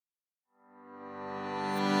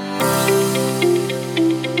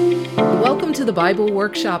to the Bible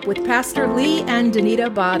Workshop with Pastor Lee and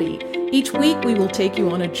Danita Body. Each week we will take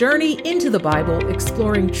you on a journey into the Bible,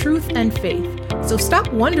 exploring truth and faith. So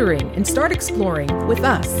stop wondering and start exploring with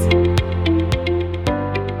us.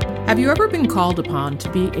 Have you ever been called upon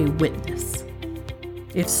to be a witness?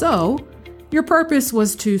 If so, your purpose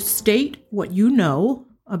was to state what you know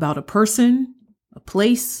about a person, a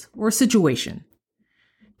place, or a situation.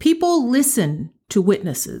 People listen to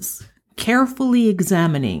witnesses, carefully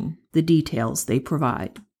examining the details they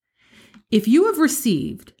provide. If you have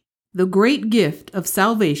received the great gift of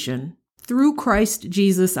salvation through Christ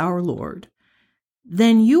Jesus our Lord,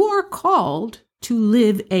 then you are called to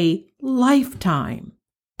live a lifetime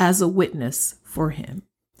as a witness for Him.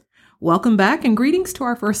 Welcome back and greetings to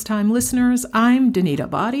our first-time listeners. I'm Danita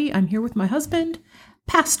Body. I'm here with my husband,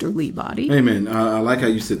 Pastor Lee Body. Amen. I like how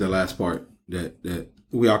you said the last part, that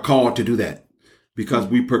we are called to do that because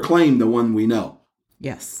we proclaim the one we know.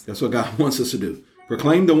 Yes. That's what God wants us to do.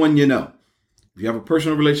 Proclaim the one you know. If you have a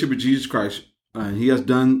personal relationship with Jesus Christ and He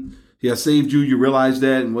has saved you, you realize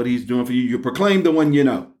that and what He's doing for you, you proclaim the one you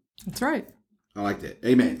know. That's right. I like that.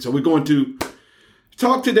 Amen. So we're going to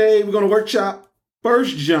talk today. We're going to workshop 1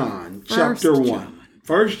 John chapter 1.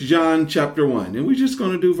 1 John chapter 1. And we're just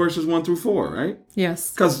going to do verses 1 through 4, right? Yes.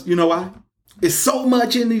 Because you know why? It's so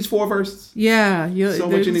much in these 4 verses. Yeah. So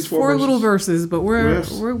much in these 4 verses. Little verses, but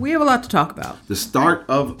we have a lot to talk about. The start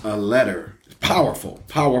of a letter. Powerful,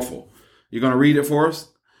 powerful. You're going to read it for us?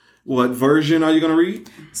 What version are you going to read?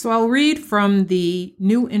 So I'll read from the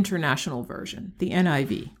New International Version, the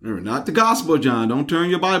NIV. Remember, not the Gospel of John. Don't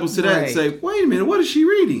turn your Bibles to that and Right. say, wait a minute, what is she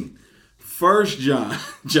reading? 1 John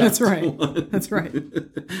chapter That's right. 1. That's right.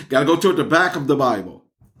 Got to go toward the back of the Bible.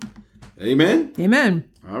 Amen? Amen.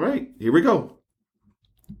 All right, here we go.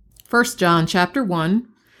 1 John chapter 1,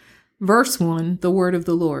 verse 1, the word of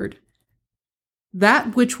the Lord.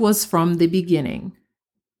 That which was from the beginning,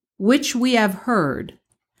 which we have heard,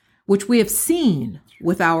 which we have seen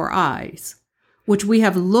with our eyes, which we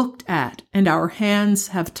have looked at and our hands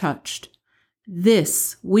have touched.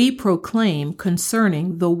 This we proclaim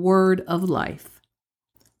concerning the word of life.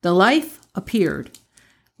 The life appeared.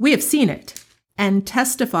 We have seen it and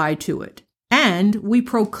testify to it. And we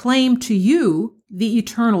proclaim to you the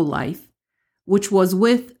eternal life, which was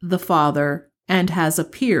with the Father and has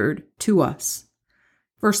appeared to us.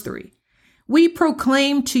 Verse 3. We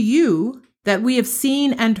proclaim to you that we have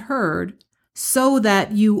seen and heard, so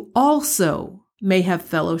that you also may have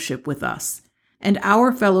fellowship with us. And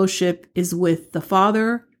our fellowship is with the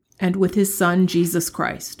Father and with His Son, Jesus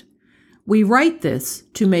Christ. We write this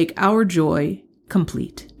to make our joy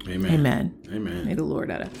complete. Amen. Amen. Amen. May the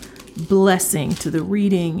Lord add a blessing to the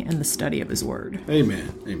reading and the study of His Word.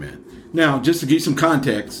 Amen. Amen. Now, just to give some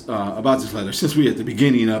context about this letter, since we're at the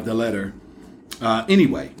beginning of the letter, John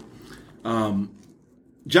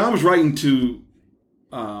was writing to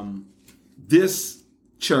this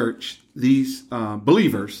church, these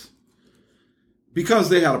believers, because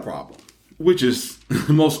they had a problem, which is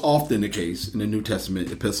most often the case in the New Testament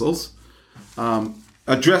epistles,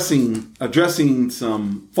 addressing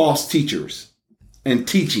some false teachers and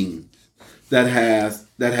teaching that had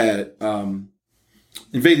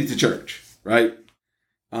invaded the church, right?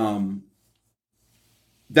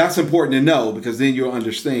 That's important to know because then you'll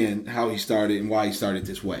understand how he started and why he started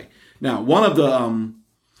this way. Now, one of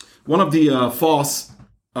the false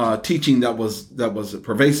teaching that was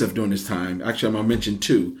pervasive during this time. Actually, I'm going to mention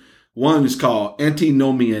 2. One is called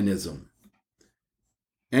antinomianism.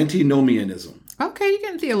 Antinomianism. Okay, you're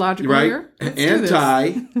getting theological right? here. Let's do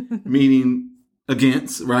Anti meaning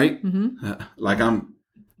against, right? Mm-hmm. Like I'm.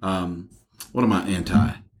 What am I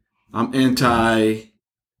anti? I'm anti a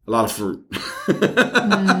lot of fruit.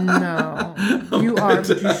 No, you are,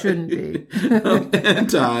 but you shouldn't be. I'm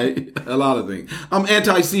anti a lot of things. I'm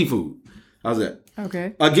anti seafood. How's that?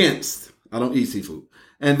 Okay. Against. I don't eat seafood.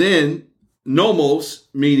 And then nomos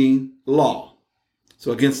meaning law.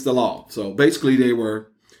 So against the law. So basically they were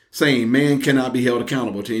saying man cannot be held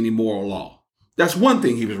accountable to any moral law. That's one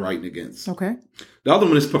thing he was writing against. Okay. The other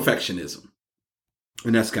one is perfectionism.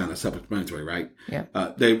 And that's kind of self-explanatory, right? Yeah.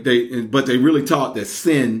 But they really taught that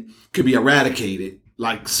sin could be eradicated,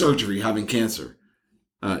 like surgery, having cancer.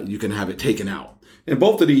 You can have it taken out. And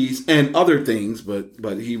both of these and other things,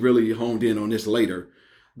 but he really honed in on this later.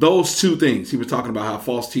 Those 2 things, he was talking about how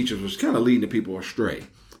false teachers was kind of leading the people astray.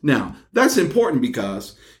 Now, that's important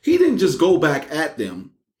because he didn't just go back at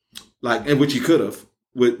them, like, which he could have,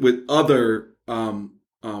 with other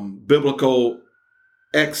biblical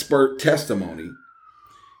expert testimony.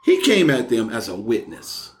 He came at them as a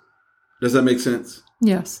witness. Does that make sense?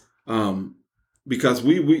 Yes. Because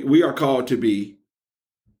we are called to be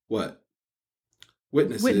what?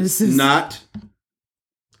 Witnesses. Not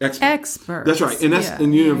experts. That's right. And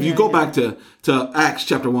if you go back to Acts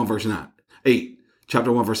chapter 1, verse 8,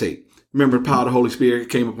 chapter 1, verse 8. Remember, the power of the Holy Spirit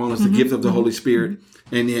came upon us, the gift of the Holy Spirit.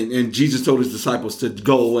 And Jesus told his disciples to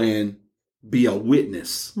go and be a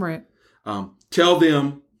witness. Right. Tell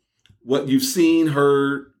them what you've seen,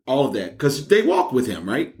 heard, all of that. Because they walked with him,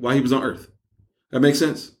 right? While he was on earth. That makes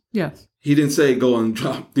sense? Yes. He didn't say go and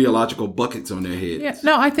drop theological buckets on their heads. Yeah.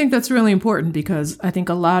 No, I think that's really important because I think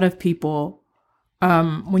a lot of people,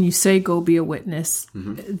 when you say go be a witness,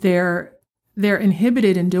 they're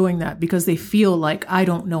inhibited in doing that because they feel like I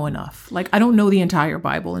don't know enough. Like I don't know the entire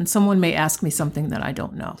Bible and someone may ask me something that I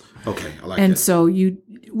don't know. Okay, I like that. And so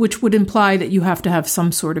which would imply that you have to have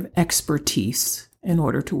some sort of expertise in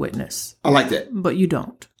order to witness. I like that. But you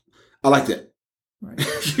don't. I like that. Right.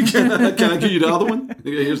 Can I give you the other one?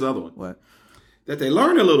 Here's the other one. What? That they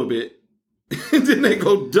learn a little bit and then they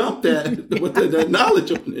go dump that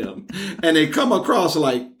knowledge on them and they come across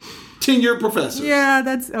like tenured professors. Yeah,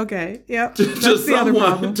 that's okay. Yep.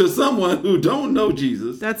 To someone who don't know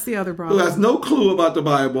Jesus. That's the other problem. Who has no clue about the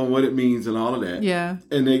Bible and what it means and all of that. Yeah.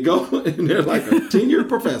 And they go and they're like a tenured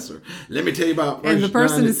professor. Let me tell you about. And the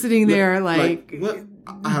person is sitting there like what?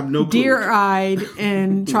 I have no clue. Deer-eyed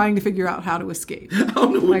and trying to figure out how to escape. I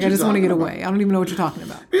don't know what I just want to get away. I don't even know what you're talking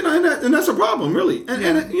about. And that's a problem, really.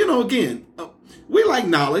 And again, we like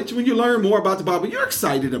knowledge. When you learn more about the Bible, you're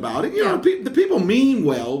excited about it. You know, the people mean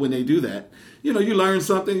well when they do that. You know, you learn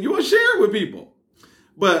something, you want to share it with people.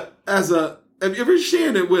 But if you're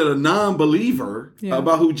sharing it with a non-believer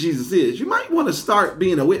about who Jesus is, you might want to start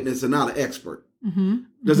being a witness and not an expert. Mm-hmm.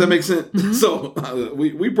 Does that make sense? Mm-hmm. So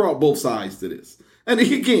we brought both sides to this. And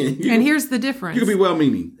again, here's the difference. You can be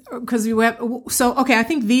well-meaning. Because I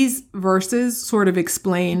think these verses sort of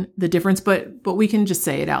explain the difference, but we can just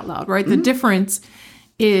say it out loud, right? Mm-hmm. The difference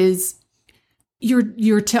is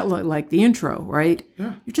you're telling, like the intro, right?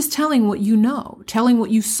 Yeah. You're just telling what you know, telling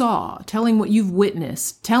what you saw, telling what you've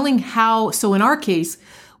witnessed, telling how. So in our case,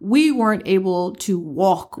 we weren't able to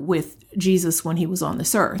walk with Jesus when he was on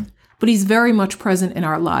this earth, but he's very much present in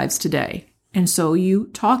our lives today. And so you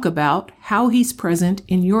talk about how he's present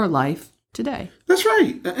in your life today. That's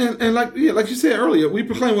right. And like you said earlier, we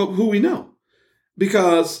proclaim who we know.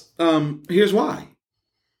 Because here's why.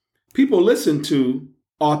 People listen to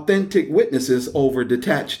authentic witnesses over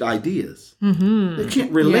detached ideas. Mm-hmm. They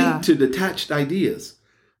can't relate to detached ideas.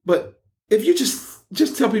 But if you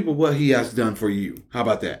just tell people what he has done for you, how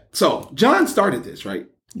about that? So John started this, right?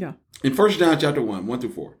 Yeah. In 1 John chapter 1, 1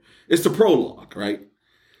 through 4. It's the prologue, right?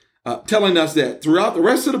 Telling us that throughout the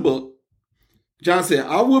rest of the book, John said,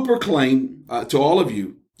 I will proclaim to all of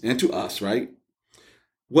you and to us, right,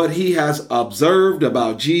 what he has observed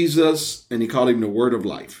about Jesus, and he called him the word of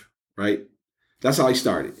life, right? That's how he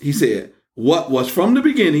started. He said, what was from the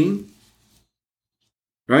beginning,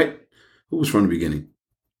 right? Who was from the beginning?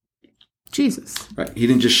 Jesus. Right. He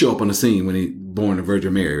didn't just show up on the scene when he born the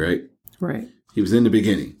Virgin Mary, right? Right. He was in the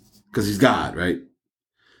beginning because he's God, right?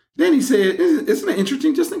 Then he said, isn't it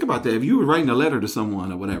interesting? Just think about that. If you were writing a letter to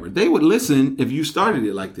someone or whatever, they would listen if you started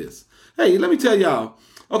it like this. Hey, let me tell y'all.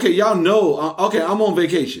 Okay, y'all know, I'm on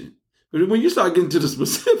vacation. But when you start getting to the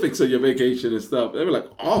specifics of your vacation and stuff, they'll be like,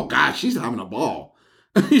 oh, gosh, she's having a ball.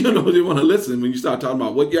 They want to listen when you start talking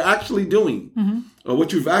about what you're actually doing or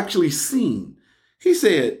what you've actually seen. He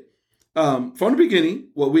said, from the beginning,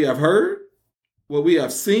 what we have heard, what we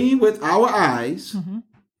have seen with our eyes,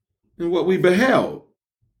 and what we beheld.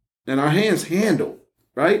 And our hands handled,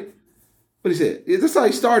 right? But he said, that's how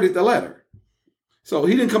he started the letter. So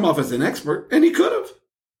he didn't come off as an expert, and he could have,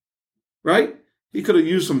 right? He could have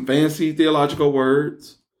used some fancy theological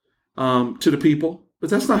words to the people,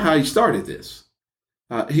 but that's not how he started this.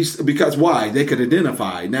 Because why? They could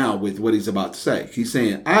identify now with what he's about to say. He's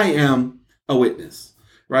saying, I am a witness,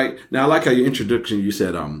 right? Now, I like how your introduction, you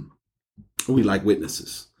said, we like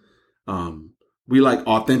witnesses. We like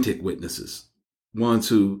authentic witnesses. Ones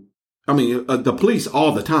who, the police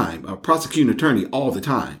all the time, a prosecuting attorney all the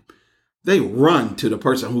time, they run to the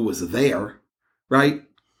person who was there, right?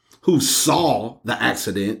 Who saw the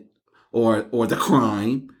accident or the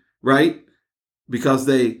crime, right? Because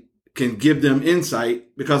they can give them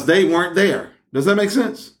insight because they weren't there. Does that make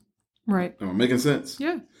sense? Right. Am I making sense?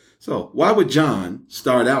 Yeah. So why would John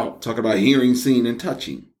start out talking about hearing, seeing, and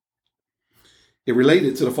touching? It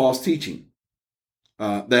related to the false teaching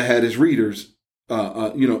that had his readers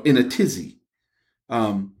in a tizzy.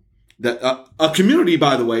 That a community,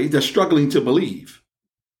 by the way, that's struggling to believe,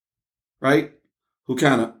 right? Who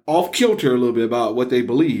kind of off kilter a little bit about what they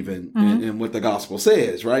believe and what the gospel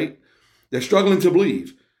says, right? They're struggling to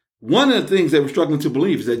believe. one of the things they were struggling to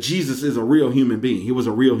believe is that Jesus is a real human being. He was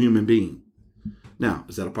a real human being. Now,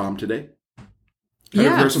 is that a problem today? Have you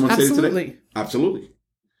ever heard someone say it today? Absolutely.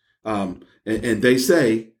 And they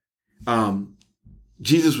say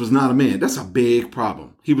Jesus was not a man. That's a big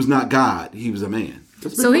problem. He was not God. He was a man.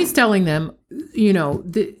 So he's telling them,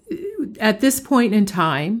 at this point in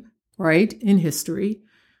time, right, in history,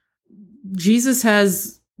 Jesus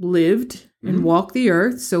has lived and walked the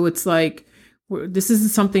earth. So it's like, this isn't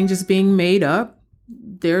something just being made up.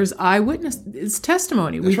 There's eyewitness. It's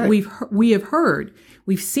testimony. We have heard.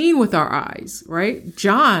 We've seen with our eyes, right?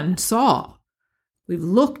 John saw. We've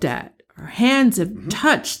looked at. Our hands have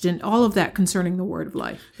touched, and all of that concerning the word of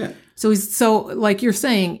life. Yeah. So like you're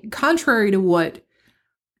saying, contrary to what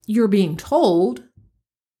you're being told,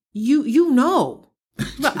 you know,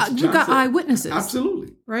 you got eyewitnesses.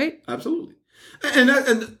 Absolutely. Right? Absolutely.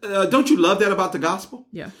 And don't you love that about the gospel?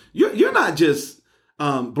 Yeah. You're not just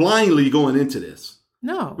blindly going into this.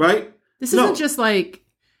 No. Right? This isn't just like,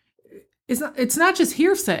 it's not just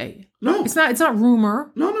hearsay. No. It's not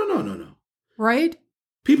rumor. No. Right?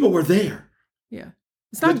 People were there. Yeah.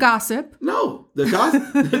 It's not gossip. No.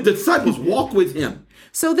 The disciples walked with him.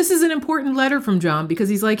 So this is an important letter from John because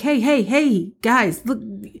he's like, hey, guys, look,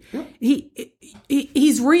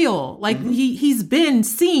 he's real. Like he's been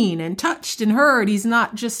seen and touched and heard. He's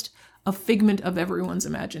not just a figment of everyone's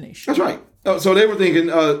imagination. That's right. So they were thinking,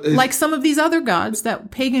 like some of these other gods,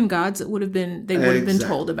 that pagan gods that would have been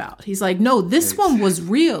told about. He's like, no, this one was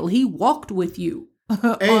real. He walked with you,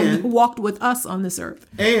 walked with us on this earth.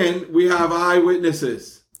 And we have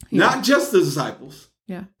eyewitnesses, not just the disciples.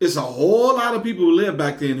 Yeah. It's a whole lot of people who lived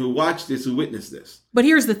back then who watched this, who witnessed this. But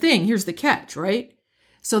here's the thing. Here's the catch, right?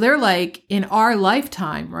 So they're like, in our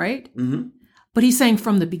lifetime, right? Mm-hmm. But he's saying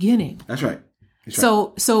from the beginning. That's right.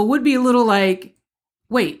 So it would be a little like,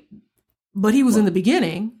 wait, but he was in the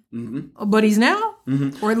beginning, but he's now?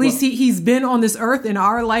 Mm-hmm. Or at least he's been on this earth in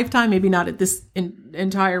our lifetime, maybe not at this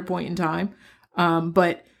entire point in time.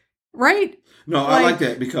 But, right? No, I like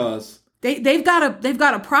that because... They've got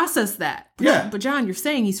to process that. Yeah. But John, you're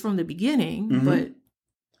saying he's from the beginning, but...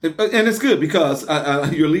 And it's good because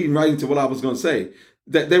you're leading right into what I was going to say.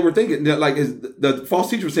 That they were thinking that the false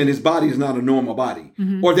teacher was saying his body is not a normal body,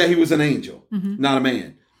 or that he was an angel, not a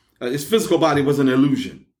man. His physical body was an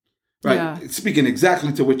illusion, right? Yeah. Speaking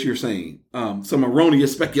exactly to what you're saying, some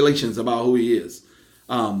erroneous speculations about who he is.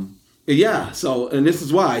 So, and this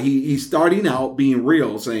is why he's starting out being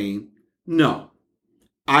real, saying, no,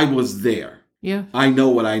 I was there. Yeah. I know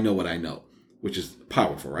what I know, which is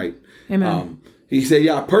powerful, right? Amen. He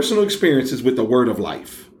said, personal experiences with the word of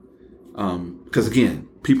life. Because again,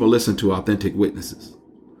 people listen to authentic witnesses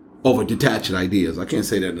over detached ideas. I can't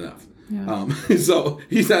say that enough. Yeah. So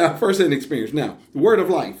he said, first-hand experience. Now, the word of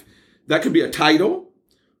life, that could be a title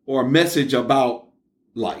or a message about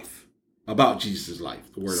life, about Jesus'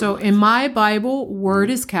 life. The word so of life. In my Bible, word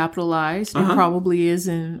is capitalized. It probably is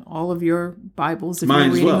in all of your Bibles if you're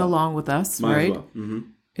reading along with us, Mine right? as well. Mm-hmm.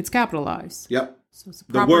 It's capitalized. Yep. So it's a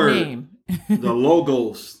proper word, name. The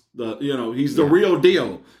logos. He's the real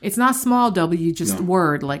deal. It's not small w, just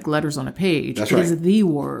word, like letters on a page. That's right. It is the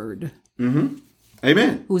word. Mm-hmm.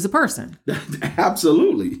 Amen. Who is a person.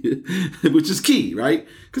 Absolutely. Which is key, right?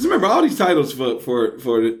 Because remember, all these titles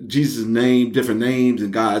for Jesus' name, different names,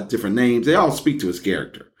 and God's different names, they all speak to his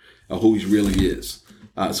character, of who he really is.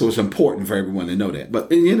 So it's important for everyone to know that.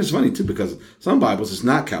 But and it's funny, too, because some Bibles, it's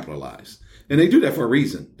not capitalized. And they do that for a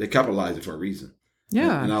reason. They capitalize it for a reason.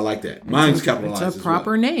 Yeah. And I like that. Mine's capitalized. It's a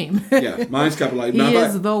proper name. Yeah, mine's capitalized. He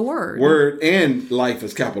is the word. Word and life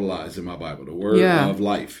is capitalized in my Bible. The word of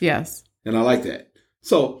life. Yes. And I like that.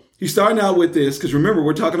 So he's starting out with this because remember,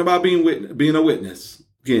 we're talking about being a witness.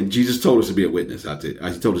 Again, Jesus told us to be a witness.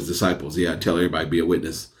 He told his disciples, I tell everybody be a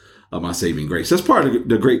witness of my saving grace. That's part of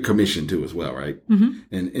the Great Commission too as well, right?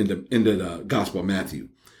 Mm-hmm. And in the Gospel of Matthew.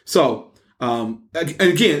 So...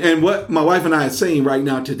 and what my wife and I are saying right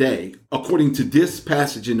now today, according to this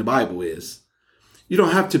passage in the Bible is, you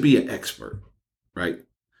don't have to be an expert, right?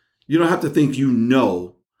 You don't have to think you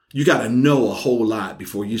got to know a whole lot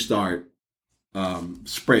before you start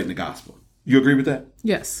spreading the gospel. You agree with that?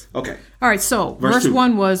 Yes. Okay. All right. So verse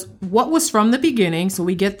 1 was what was from the beginning. So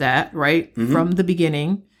we get that, right? Mm-hmm. From the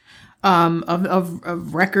beginning.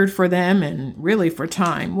 Of record for them and really for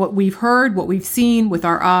time. What we've heard, what we've seen with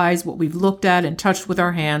our eyes, what we've looked at and touched with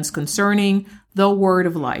our hands concerning the word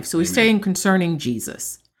of life. So he's saying concerning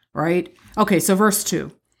Jesus, right? Okay, so verse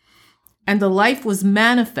 2. And the life was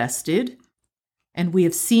manifested, and we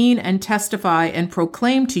have seen and testify and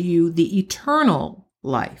proclaim to you the eternal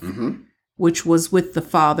life, which was with the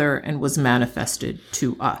Father and was manifested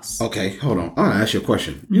to us. Okay, hold on. I want to ask you a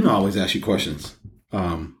question. You know, I always ask you questions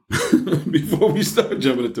before we start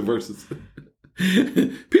jumping into verses.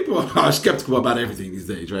 People are skeptical about everything these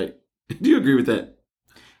days, right? Do you agree with that?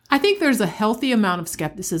 I think there's a healthy amount of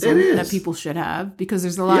skepticism that people should have because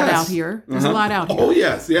there's a lot out here. There's a lot out here. Oh,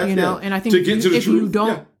 yes. You know, and I think if you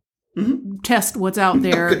don't test what's out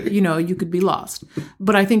there, you know, you could be lost.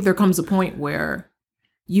 But I think there comes a point where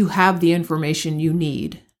you have the information you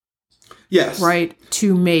need. Yes. Right?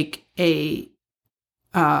 To make a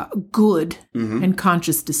good and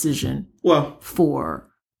conscious decision for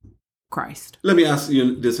Christ. Let me ask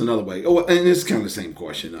you this another way. Oh, and it's kind of the same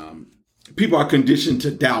question. People are conditioned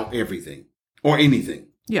to doubt everything or anything.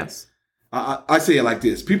 Yes. I say it like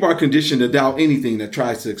this. People are conditioned to doubt anything that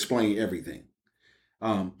tries to explain everything.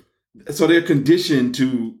 So they're conditioned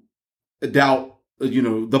to doubt, you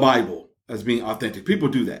know, the Bible as being authentic. People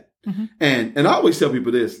do that. And I always tell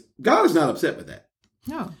people this. God is not upset with that.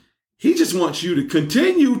 No. He just wants you to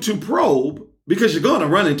continue to probe because you're going to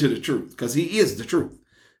run into the truth because he is the truth.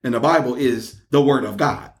 And the Bible is the word of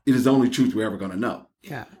God. It is the only truth we're ever going to know.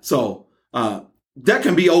 Yeah. So that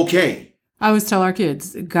can be okay. I always tell our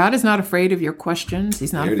kids, God is not afraid of your questions.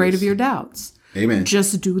 He's not afraid of your doubts. Amen.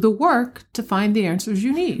 Just do the work to find the answers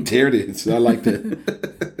you need. There it is. I like that.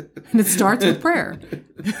 And it starts with prayer.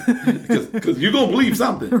 Because you're going to believe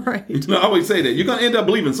something. Right. You know, I always say that. You're going to end up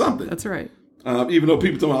believing something. That's right. Even though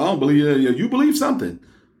people tell me, I don't believe it. You believe something.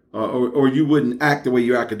 Or you wouldn't act the way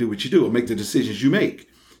you act or do what you do or make the decisions you make.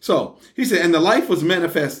 So he said, and the life was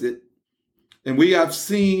manifested, and we have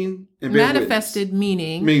seen and been manifested, witness.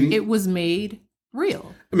 meaning it was made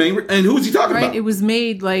real. I mean, and who is he talking about? It was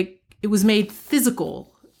made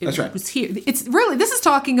physical. That's right. It was here. It's really, this is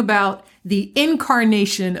talking about the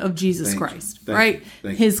incarnation of Jesus Christ, right?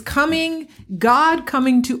 His coming, God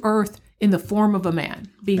coming to earth in the form of a man,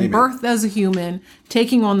 being birthed as a human,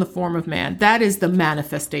 taking on the form of man. That is the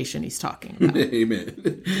manifestation he's talking about.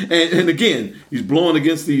 Amen. And again, he's blowing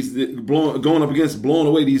away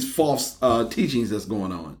these false teachings that's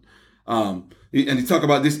going on. And he talk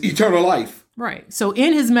about this eternal life. Right. So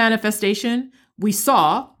in his manifestation, we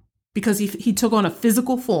saw, because he took on a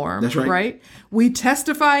physical form. That's right. Right. We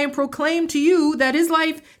testify and proclaim to you that his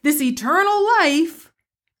life, this eternal life,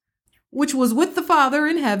 which was with the Father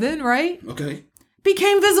in heaven, right? Okay.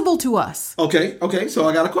 Became visible to us. Okay. So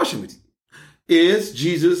I got a question with you. Is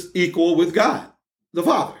Jesus equal with God, the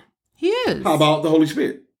Father? He is. How about the Holy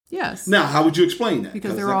Spirit? Yes. Now, how would you explain that?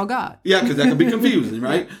 Because they're all God. Yeah, because that can be confusing,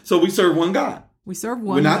 right? So we serve one God. We serve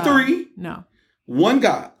one We're not God. three. No. One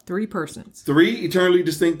God. Three persons. Three eternally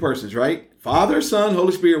distinct persons, right? Father, Son,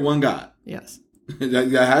 Holy Spirit, one God. Yes.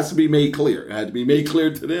 That has to be made clear. It had to be made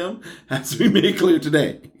clear to them. It has to be made clear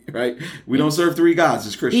today, right? We don't serve three gods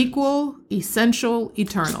as Christians. Equal, essential,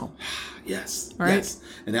 eternal. Yes. Right? Yes.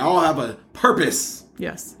 And they all have a purpose.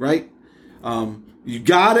 Yes. Right? You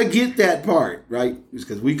got to get that part, right?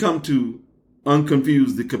 Because we come to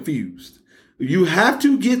unconfuse the confused. You have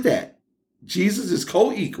to get that. Jesus is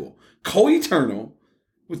co-equal, co-eternal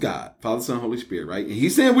with God, Father, Son, Holy Spirit, right? And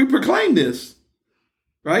he's saying we proclaim this,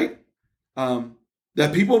 right?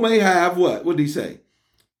 That people may have what? What did he say?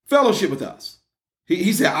 Fellowship with us.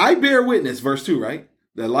 He said, I bear witness, verse 2, right?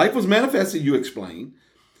 That life was manifested, you explain.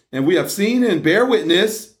 And we have seen and bear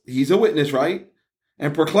witness, he's a witness, right?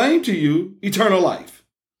 And proclaim to you eternal life.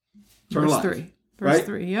 Verse 3. Verse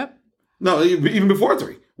 3, yep. No, even before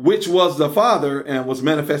 3. Which was the Father and was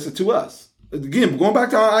manifested to us. Again, going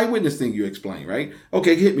back to our eyewitness thing you explained, right?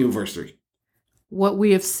 Okay, hit me with verse 3. What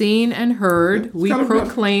we have seen and heard, we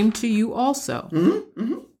proclaim to you also,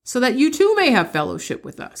 so that you too may have fellowship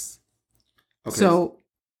with us. Okay. So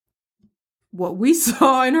what we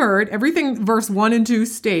saw and heard, everything verse 1 and 2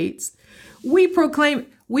 states, we proclaim,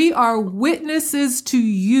 we are witnesses to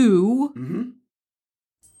you.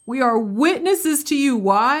 We are witnesses to you.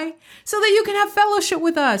 Why? So that you can have fellowship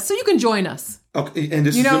with us, so you can join us. Okay, and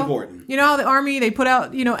this is important. You know how the army, they put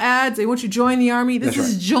out, ads, they want you to join the army. This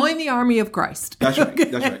is join the army of Christ. That's right.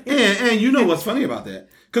 That's right. And you know what's funny about that?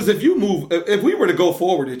 Because if we were to go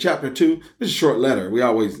forward to chapter 2, this is a short letter.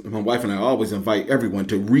 My wife and I always invite everyone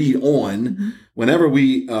to read on whenever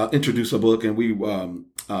we introduce a book and we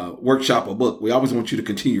workshop a book. We always want you to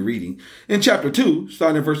continue reading. In chapter 2,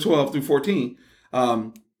 starting in verse 12 through 14,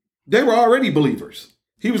 they were already believers.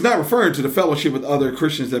 He was not referring to the fellowship with other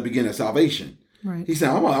Christians that begin at salvation. Right. He said,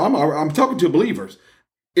 I'm talking to believers.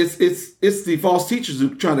 It's the false teachers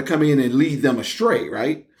who are trying to come in and lead them astray,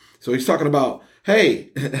 right? So he's talking about,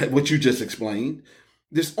 hey, what you just explained,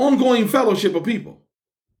 this ongoing fellowship of people,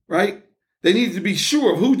 right? They needed to be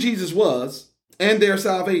sure of who Jesus was and their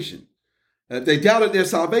salvation. If they doubted their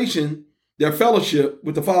salvation, their fellowship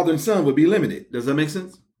with the Father and Son would be limited. Does that make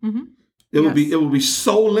sense? Mm-hmm. It would be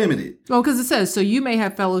so limited. Well, because it says, so you may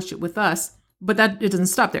have fellowship with us, but that it doesn't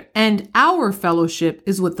stop there. And our fellowship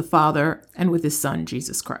is with the Father and with his Son,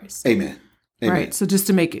 Jesus Christ. Amen. Amen. Right. So just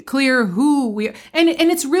to make it clear who we are. And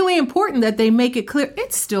it's really important that they make it clear.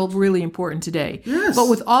 It's still really important today. Yes. But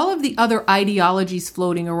with all of the other ideologies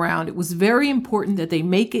floating around, it was very important that they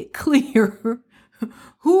make it clear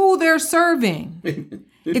who they're serving.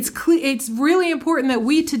 It's really important that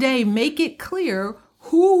we today make it clear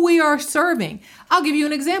who we are serving. I'll give you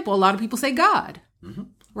an example. A lot of people say God,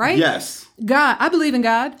 right? Yes. God. I believe in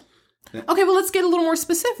God. Okay, well, let's get a little more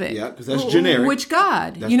specific. Yeah, because that's generic. Which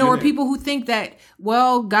God? That's generic. Or people who think that,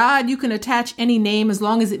 well, God, you can attach any name as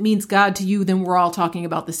long as it means God to you, then we're all talking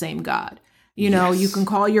about the same God. You can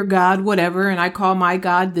call your God whatever, and I call my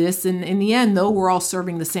God this. And in the end, though, we're all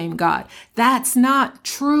serving the same God. That's not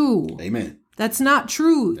true. Amen. That's not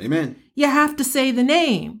true. Amen. You have to say the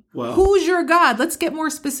name. Well, who's your God? Let's get more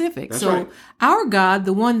specific. That's so right. Our God,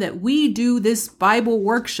 the one that we do this Bible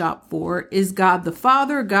workshop for, is God the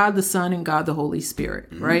Father, God the Son, and God the Holy Spirit,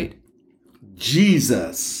 right?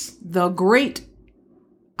 Jesus. The great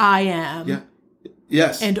I am. Yeah.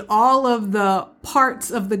 Yes. And all of the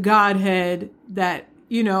parts of the Godhead that,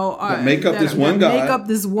 that make up this one God. Make up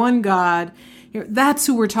this one God. That's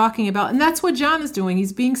who we're talking about. And that's what John is doing.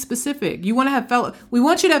 He's being specific. We want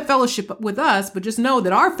you to have fellowship with us, but just know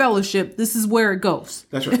that our fellowship, this is where it goes.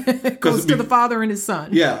 That's right. It goes to the Father and his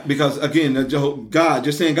Son. Yeah, because again, God,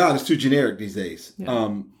 just saying God is too generic these days.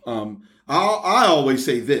 Yeah. I always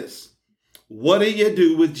say this. What do you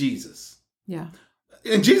do with Jesus? Yeah.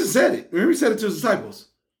 And Jesus said it. Remember, he said it to his disciples.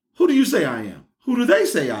 Who do you say I am? Who do they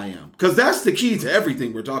say I am? Because that's the key to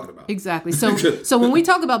everything we're talking about. Exactly. So when we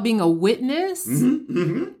talk about being a witness,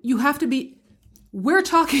 you have to be, we're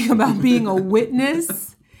talking about being a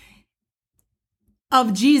witness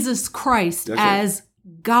of Jesus Christ as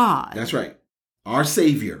God. That's right. Our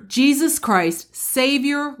Savior. Jesus Christ,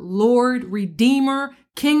 Savior, Lord, Redeemer,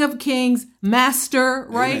 King of Kings, Master,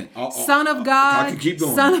 right? Son of God, I can keep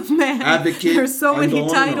going. Son of Man. Advocate. There's so many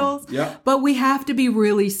titles. Yeah. But we have to be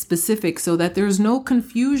really specific so that there's no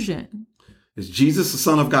confusion. Is Jesus the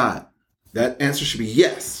Son of God? That answer should be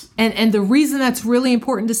yes. And the reason that's really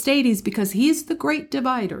important to state is because he's the great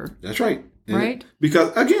divider. That's right. Right?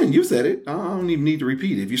 Because again, you said it. I don't even need to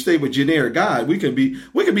repeat it. If you stay with generic God, we could be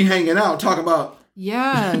hanging out talking about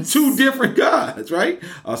two different gods, right?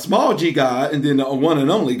 A small G God and then a one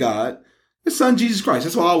and only God, His Son Jesus Christ.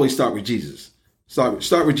 That's why I always start with Jesus.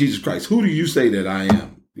 Start with Jesus Christ. Who do you say that I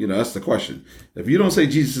am? That's the question. If you don't say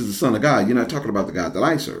Jesus is the Son of God, you're not talking about the God that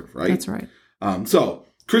I serve, right? That's right. So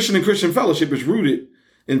Christian and Christian fellowship is rooted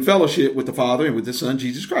in fellowship with the Father and with the Son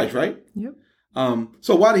Jesus Christ, right? Yep.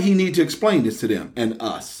 So why did he need to explain this to them and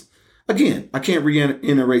us? Again, I can't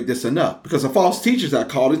reiterate this enough because the false teachers are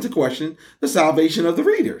called into question the salvation of the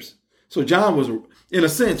readers. So John was, in a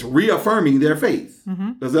sense, reaffirming their faith.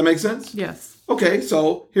 Mm-hmm. Does that make sense? Yes. Okay,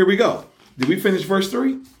 so here we go. Did we finish verse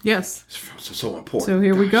 3? Yes. It's so important. So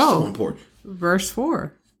here we go. So important. Verse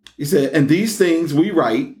 4. He said, and these things we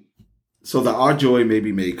write so that our joy may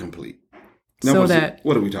be made complete. Now,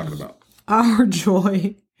 what are we talking about? Our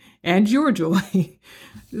joy and your joy,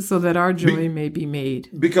 so that our joy may be made.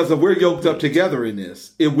 Because if we're yoked up together in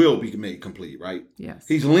this, it will be made complete, right? Yes.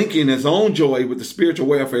 He's linking his own joy with the spiritual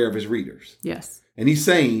welfare of his readers. Yes. And he's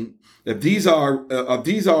saying, if these are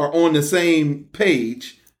on the same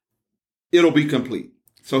page, it'll be complete.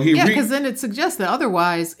 So because then it suggests that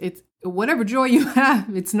otherwise, it's whatever joy you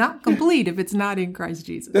have, it's not complete if it's not in Christ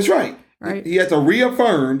Jesus. That's right. Right. He had to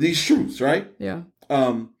reaffirm these truths, right? Yeah.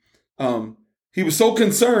 He was so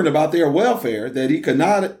concerned about their welfare that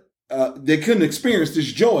they couldn't experience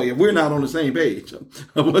this joy if we're not on the same page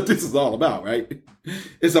of what this is all about, right?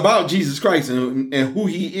 It's about Jesus Christ and who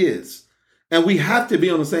he is. And we have to be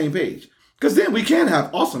on the same page because then we can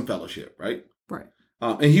have awesome fellowship, right? Right.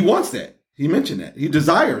 And he wants that. He mentioned that. He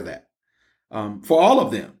desired that for all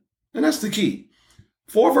of them. And that's the key.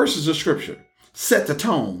 4 verses of scripture set the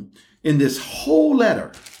tone in this whole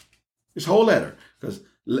letter. Because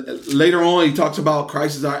later on, he talks about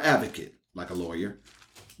Christ is our advocate, like a lawyer.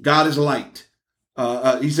 God is light.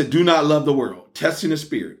 He said, do not love the world, testing the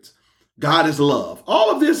spirits. God is love.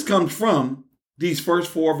 All of this comes from these first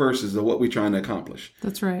 4 verses of what we're trying to accomplish.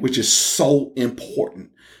 That's right. Which is so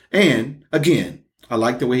important. And again, I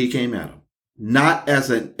like the way he came at him. Not as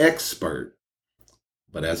an expert,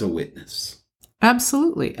 but as a witness.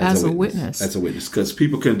 Absolutely. As a witness. As a witness, because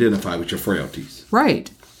people can identify with your frailties.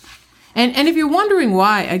 Right. And if you're wondering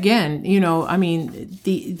why, again,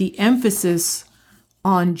 the emphasis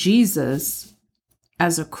on Jesus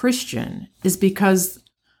as a Christian is because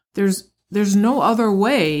there's no other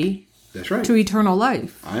way That's right. to eternal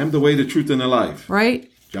life. I am the way, the truth, and the life. Right?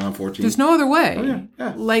 John 14. There's no other way. Oh, yeah,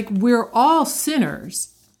 yeah. Like, we're all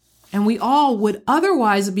sinners, and we all would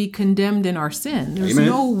otherwise be condemned in our sin. There's Amen.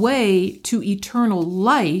 no way to eternal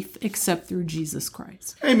life except through Jesus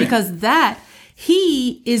Christ. Amen. Because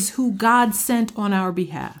he is who God sent on our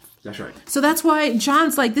behalf. That's right. So that's why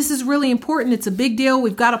John's like, this is really important. It's a big deal.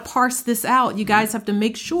 We've got to parse this out. You guys have to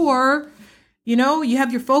make sure, you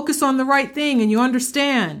have your focus on the right thing and you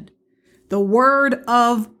understand the word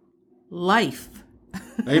of life.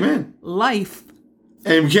 Amen. Life.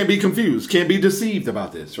 And we can't be confused, can't be deceived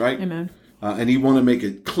about this, right? Amen. And he want to make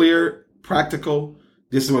it clear, practical.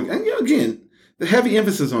 This is what, and again, the heavy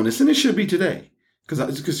emphasis on this, and it should be today, because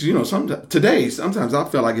sometimes I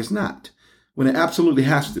feel like it's not, when it absolutely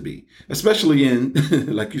has to be, especially in,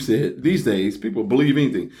 like you said, these days people believe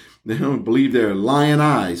anything. They don't believe their lying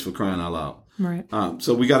eyes, for crying out loud. Right.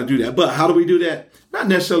 So we got to do that. But how do we do that? Not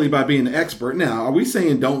necessarily by being an expert. Now, are we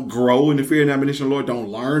saying don't grow in the fear and admonition of the Lord, don't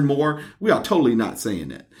learn more? We are totally not saying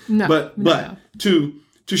that. No. But to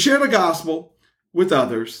share the gospel with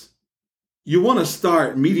others, you want to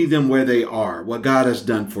start meeting them where they are, what God has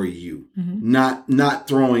done for you, not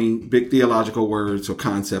throwing big theological words or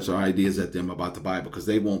concepts or ideas at them about the Bible, because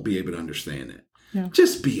they won't be able to understand it. Yeah.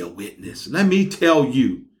 Just be a witness. Let me tell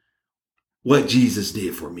you what Jesus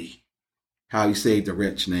did for me. How he saved a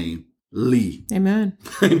wretch named Lee. Amen.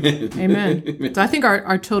 Amen. Amen. So I think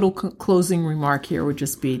our total closing remark here would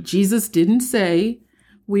just be, Jesus didn't say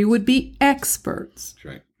we would be experts. That's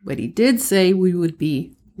right. But he did say we would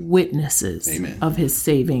be witnesses Amen. of his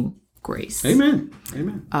saving grace. Amen.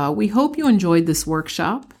 Amen. We hope you enjoyed this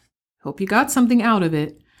workshop. Hope you got something out of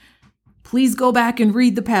it. Please go back and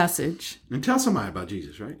read the passage. And tell somebody about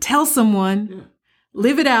Jesus, right? Tell someone. Yeah.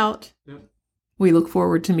 Live it out. Yeah. We look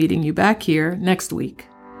forward to meeting you back here next week.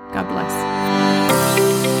 God bless.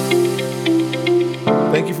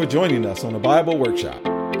 Thank you for joining us on the Bible Workshop.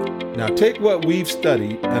 Now take what we've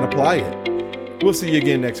studied and apply it. We'll see you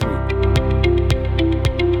again next week.